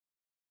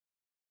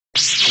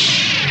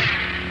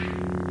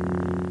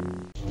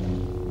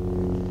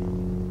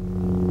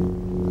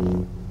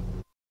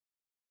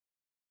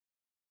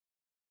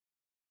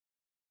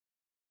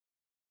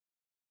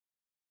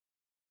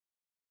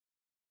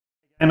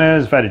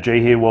Gamers,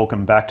 VaderG here,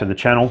 welcome back to the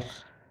channel.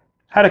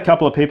 Had a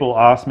couple of people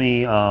ask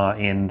me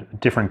in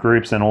different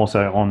groups and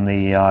also on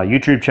the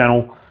YouTube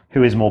channel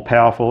who is more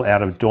powerful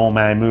out of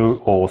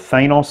Dormammu or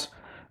Thanos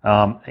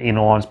in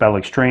Alliance Battle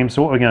Extreme.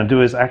 So what we're going to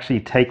do is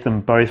actually take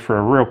them both for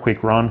a real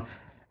quick run,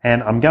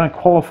 and I'm going to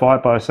qualify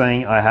it by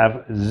saying I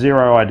have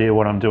zero idea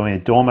what I'm doing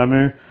at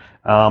Dormammu,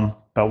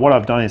 but what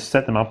I've done is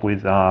set them up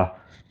with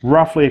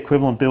roughly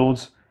equivalent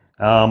builds,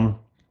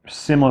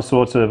 similar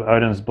sorts of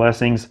Odin's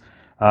Blessings.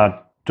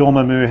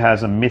 Dormammu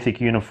has a mythic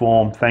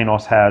uniform,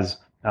 Thanos has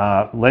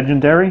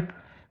legendary.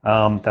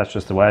 That's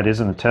just the way it is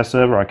in the test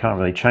server, I can't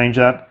really change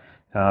that.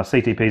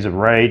 CTPs of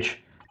Rage,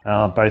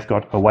 both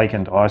got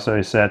awakened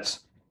ISO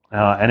sets.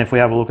 And if we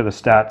have a look at the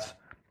stats,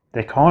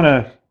 they're kind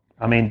of,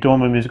 I mean,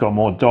 Dormammu's got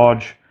more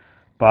dodge,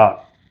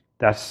 but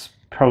that's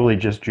probably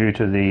just due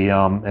to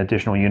the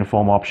additional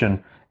uniform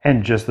option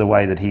and just the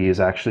way that he is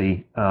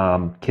actually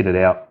kitted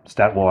out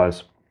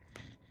stat-wise.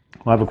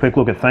 We'll have a quick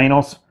look at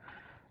Thanos.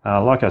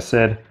 Like I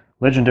said,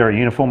 legendary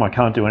uniform, I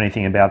can't do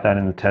anything about that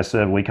in the test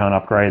server. We can't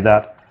upgrade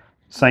that.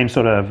 Same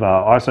sort of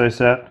ISO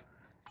set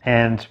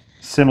and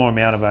similar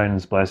amount of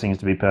Odin's Blessings,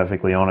 to be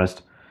perfectly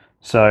honest.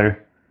 So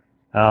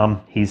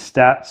his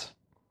stats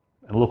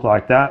look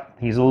like that.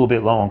 He's a little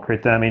bit low on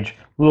crit damage,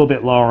 a little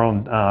bit lower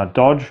on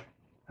dodge.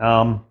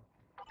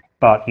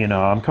 But you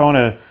know, I'm kind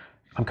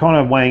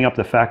of weighing up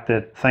the fact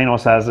that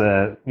Thanos has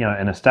a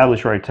an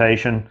established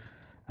rotation.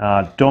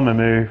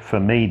 Dormammu for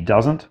me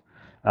doesn't.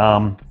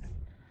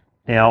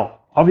 Now,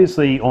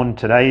 obviously, on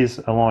today's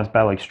Alliance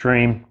Battle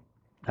Extreme,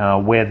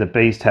 where the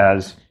Beast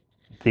has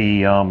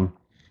the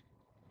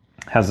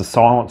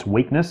silence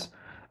weakness,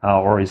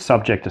 or is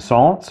subject to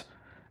silence,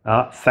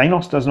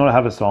 Thanos does not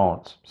have a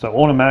silence. So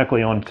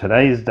automatically on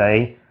today's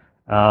day,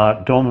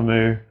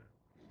 Dormammu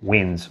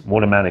wins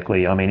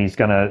automatically. I mean, he's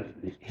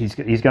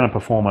gonna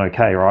perform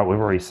okay, right? We've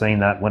already seen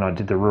that when I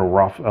did the real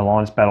rough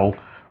Alliance battle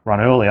run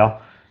earlier,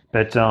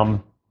 but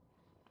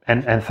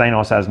and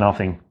Thanos has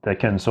nothing that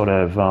can sort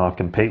of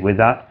compete with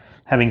that.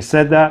 Having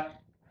said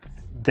that,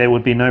 there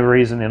would be no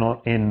reason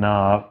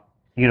in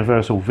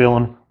Universal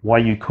Villain why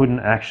you couldn't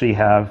actually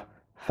have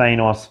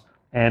Thanos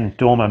and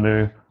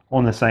Dormammu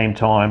on the same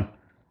time,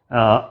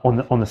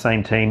 on the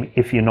same team,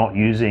 if you're not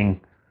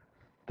using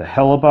the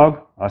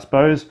Hellerbug, I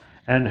suppose.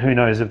 And who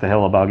knows if the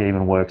Hellerbug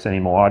even works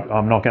anymore.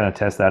 I'm not going to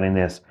test that in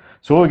this.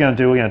 So what we're going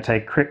to do, we're going to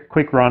take a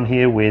quick run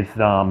here with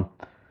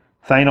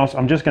Thanos.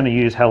 I'm just going to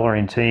use Hela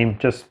in team,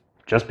 just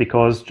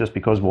because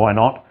why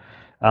not?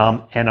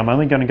 And I'm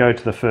only going to go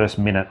to the first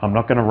minute. I'm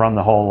not going to run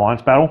the whole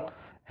Alliance battle,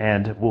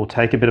 and we'll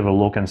take a bit of a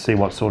look and see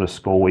what sort of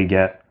score we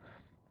get.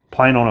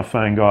 Playing on a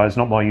phone, guys,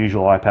 not my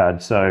usual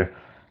iPad, so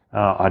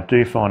I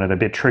do find it a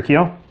bit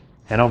trickier.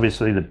 And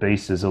obviously the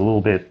Beast is a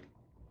little bit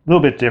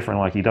different.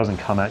 Like, he doesn't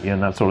come at you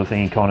and that sort of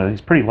thing.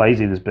 He's pretty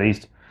lazy, this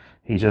Beast.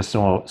 He just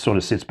sort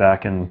of sits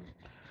back and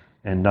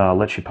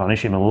lets you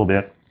punish him a little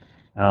bit.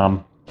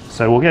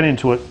 So we'll get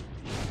into it.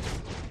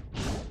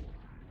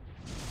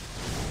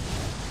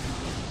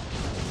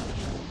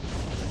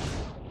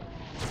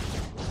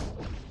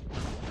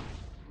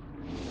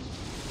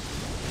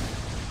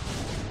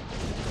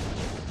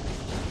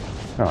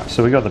 Alright,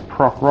 so we got the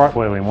proc right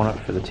where we want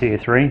it for the tier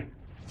 3.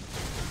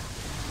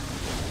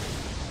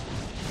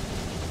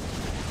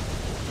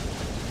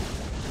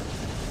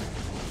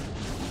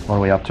 What are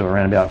we up to?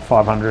 Around about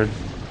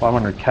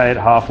 500k at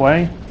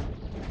halfway.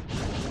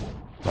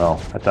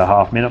 Well, at the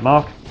half minute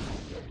mark.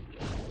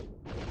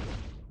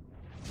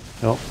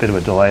 Oh, bit of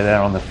a delay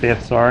there on the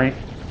 5th, sorry.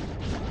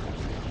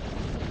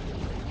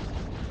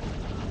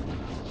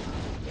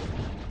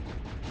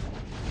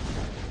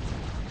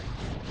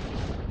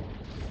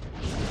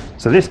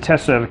 So this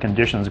test server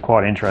conditions are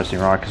quite interesting,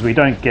 right? Because we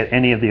don't get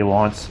any of the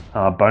Alliance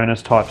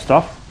bonus type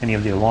stuff, any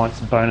of the Alliance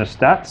bonus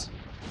stats.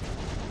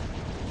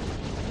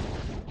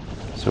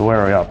 So where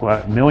are we up? We're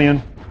at 1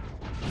 million.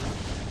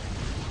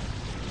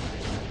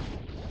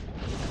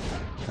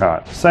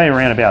 Alright, say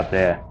around about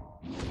there.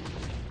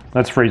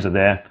 Let's freeze it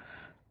there.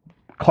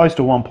 Close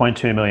to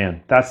 1.2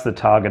 million. That's the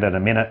target at a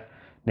minute.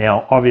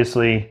 Now,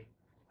 obviously,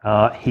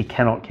 he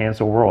cannot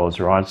cancel Raws,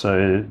 right?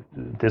 So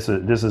this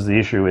is the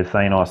issue with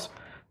Thanos.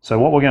 So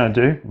what we're going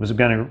to do is we're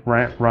going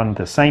to run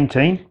the same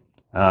team,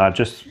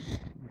 just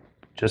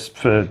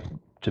to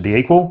be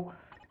equal,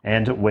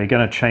 and we're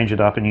going to change it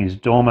up and use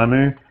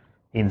Dormammu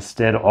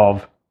instead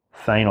of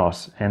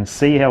Thanos and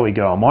see how we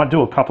go. I might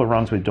do a couple of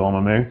runs with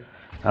Dormammu,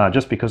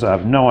 just because I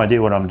have no idea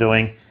what I'm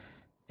doing,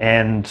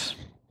 and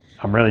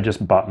I'm really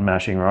just button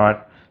mashing, right?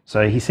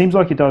 So he seems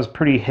like he does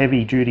pretty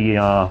heavy duty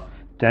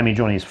damage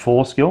on his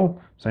 4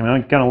 skill, so I'm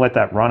going to let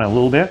that run a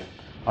little bit.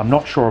 I'm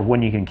not sure of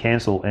when you can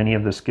cancel any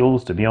of the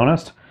skills, to be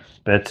honest,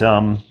 but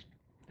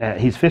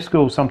his 5th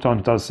skill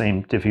sometimes does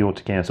seem difficult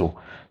to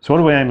cancel. So what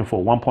are we aiming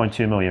for?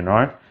 1.2 million,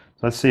 right? So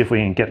let's see if we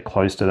can get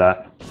close to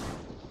that.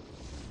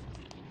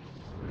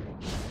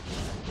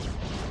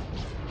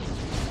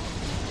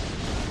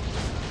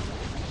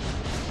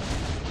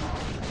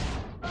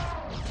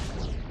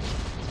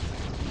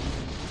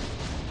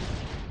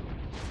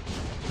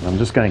 I'm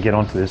just going to get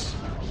onto this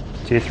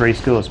tier 3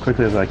 skill as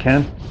quickly as I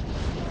can.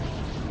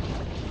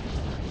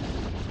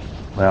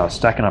 Wow,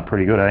 stacking up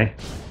pretty good, eh?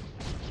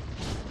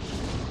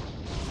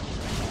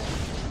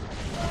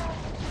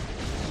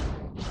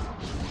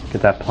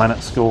 Get that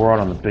planet skill right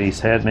on the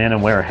beast's head, man,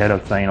 and we're ahead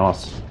of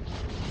Thanos.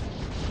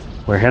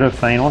 We're ahead of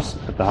Thanos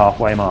at the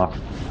halfway mark.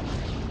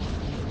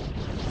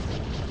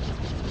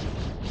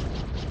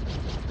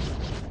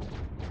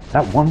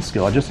 That one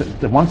skill,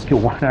 the one skill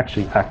won't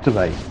actually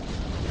activate.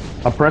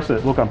 I press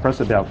it, look, I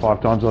pressed it about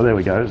 5 times. Oh, there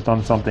we go, it's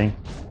done something.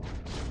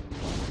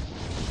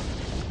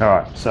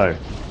 Alright, so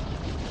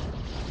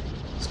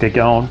let's get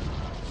going.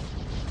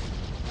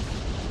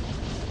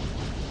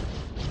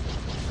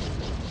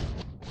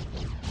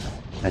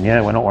 And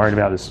yeah, we're not worried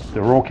about this,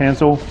 the raw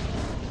cancel.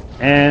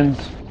 And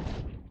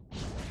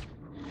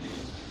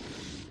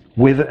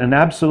with an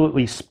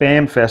absolutely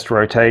spam fest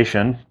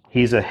rotation,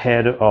 he's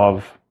ahead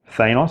of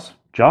Thanos.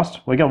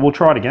 We'll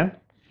try it again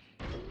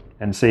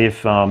and see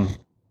if well,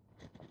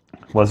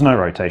 there's no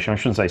rotation. I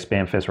shouldn't say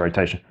spam fest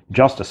rotation,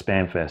 just a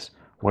spam fest.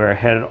 We're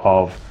ahead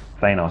of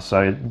Thanos.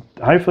 So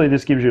hopefully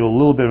this gives you a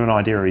little bit of an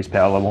idea of his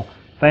power level.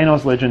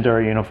 Thanos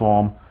legendary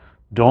uniform,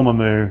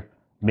 Dormammu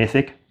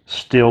mythic,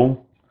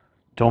 still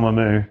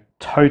Dormammu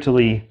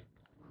totally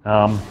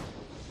brand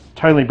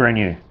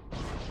new.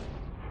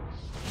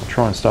 I'll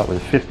try and start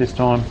with the 5th this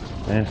time,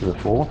 then into the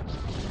 4th.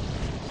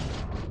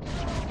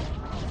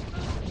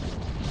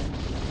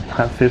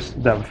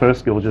 That first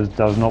skill just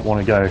does not want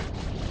to go.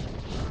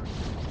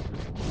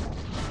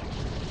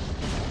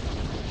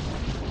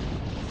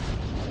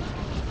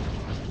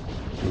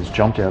 He's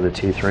jumped out of the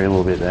tier 3 a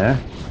little bit there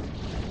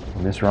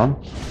in this run.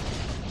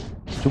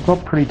 Still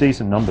got pretty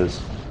decent numbers.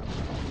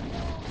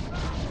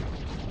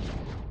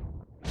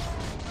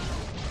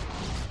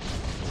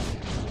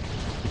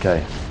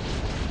 Okay.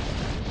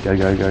 Go,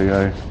 go, go,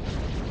 go.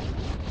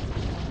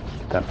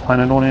 That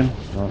planet on him.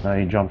 Oh, no,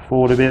 he jumped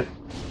forward a bit.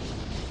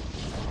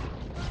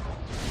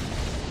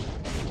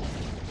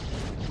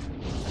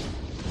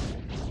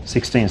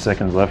 $16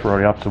 seconds left, we're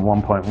already up to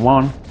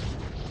 1.1.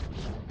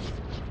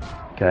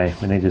 Okay,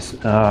 we need this.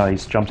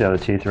 He's jumped out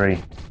of tier 3.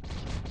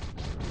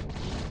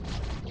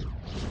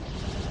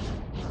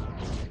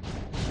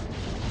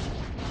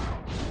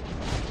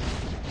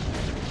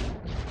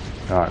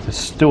 Alright, we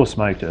still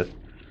smoked it.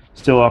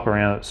 Still up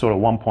around sort of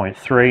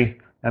 1.3.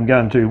 I'm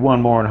going to do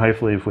one more, and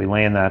hopefully if we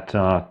land that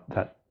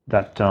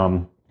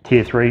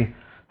tier 3,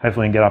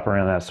 hopefully we can get up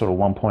around that sort of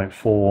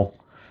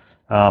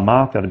 1.4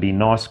 mark. That'd be a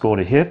nice score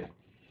to hit.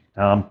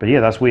 But yeah,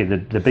 that's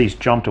weird. The beast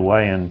jumped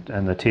away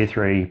and the tier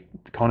 3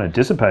 kind of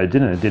dissipated,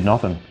 didn't it? It did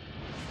nothing.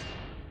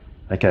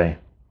 Okay.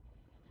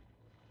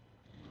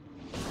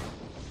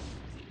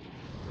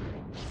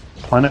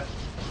 Planet.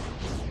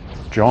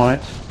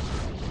 Giant.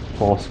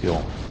 4th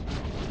skill.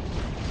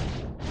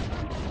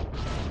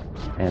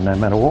 And no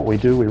matter what we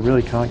do, we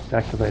really can't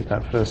activate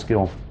that first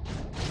skill.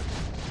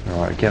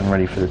 Alright, getting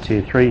ready for the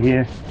tier 3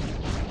 here.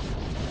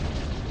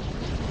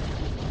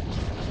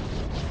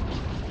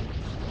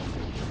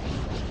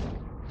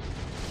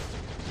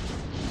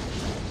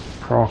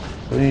 Proc,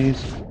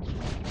 please.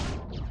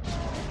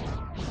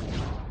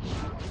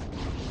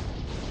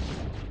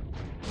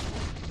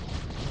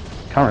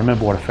 Can't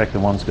remember what effect the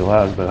one skill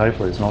has, but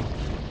hopefully it's not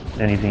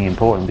anything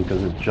important,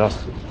 because it's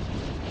just,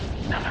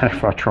 no matter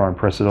if I try and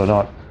press it or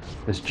not,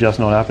 it's just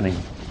not happening.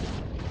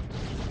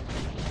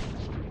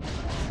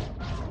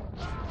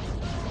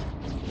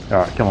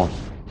 Alright, come on.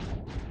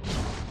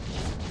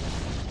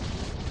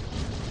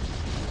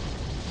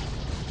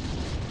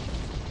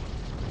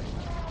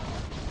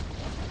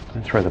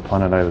 Don't throw the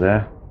planet over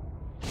there.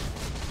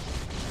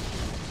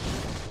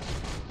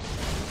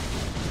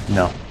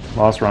 No,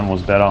 last run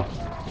was better.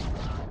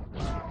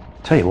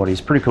 Tell you what,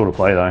 he's pretty cool to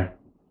play though.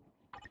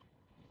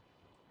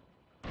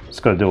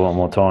 Just got to do it one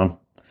more time.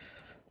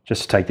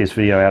 Just to take this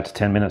video out to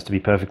 10 minutes, to be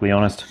perfectly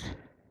honest.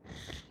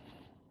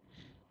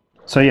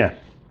 So yeah,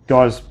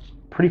 guys,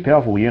 pretty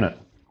powerful unit.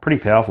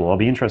 Pretty powerful. I'll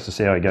be interested to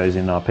see how it goes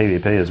in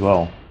PvP as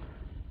well.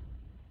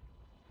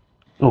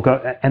 Look,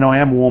 and I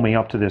am warming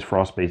up to this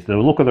Frost Beast. The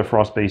look of the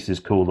Frost Beast is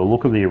cool. The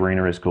look of the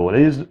arena is cool.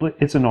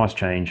 It's a nice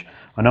change.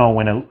 I know I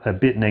went a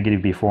bit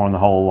negative before on the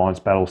whole Alliance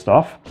battle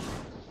stuff,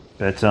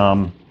 but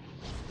I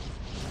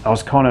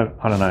was kind of,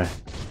 I don't know, I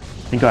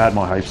think I had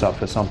my hopes up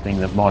for something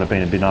that might have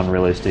been a bit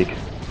unrealistic.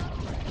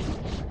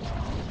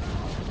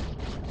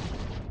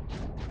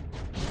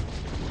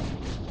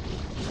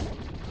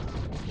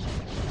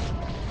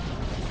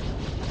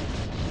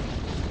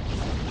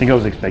 I think I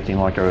was expecting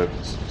like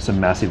some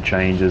massive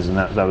changes, and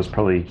that was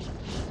probably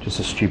just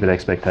a stupid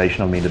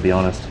expectation of me, to be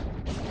honest.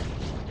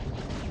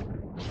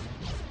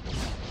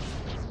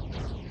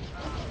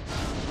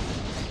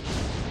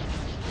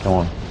 Come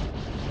on.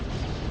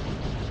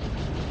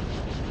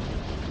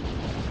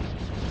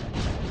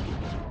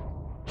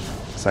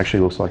 This actually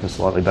looks like a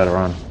slightly better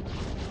run.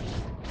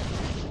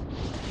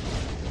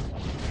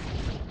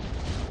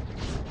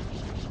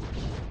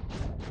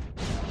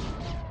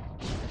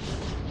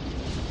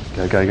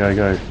 Go, go, go,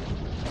 go.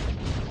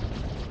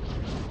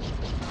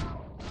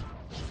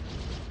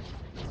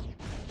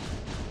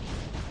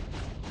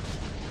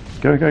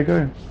 Go, go,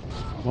 go.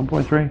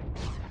 1.3.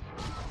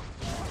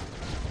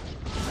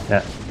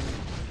 Yeah,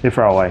 they're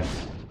throw away.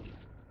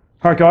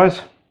 Alright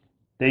guys,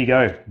 there you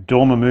go.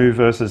 Dormammu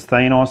versus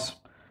Thanos.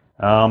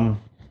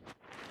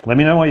 Let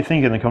me know what you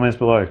think in the comments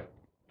below.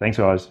 Thanks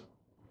guys.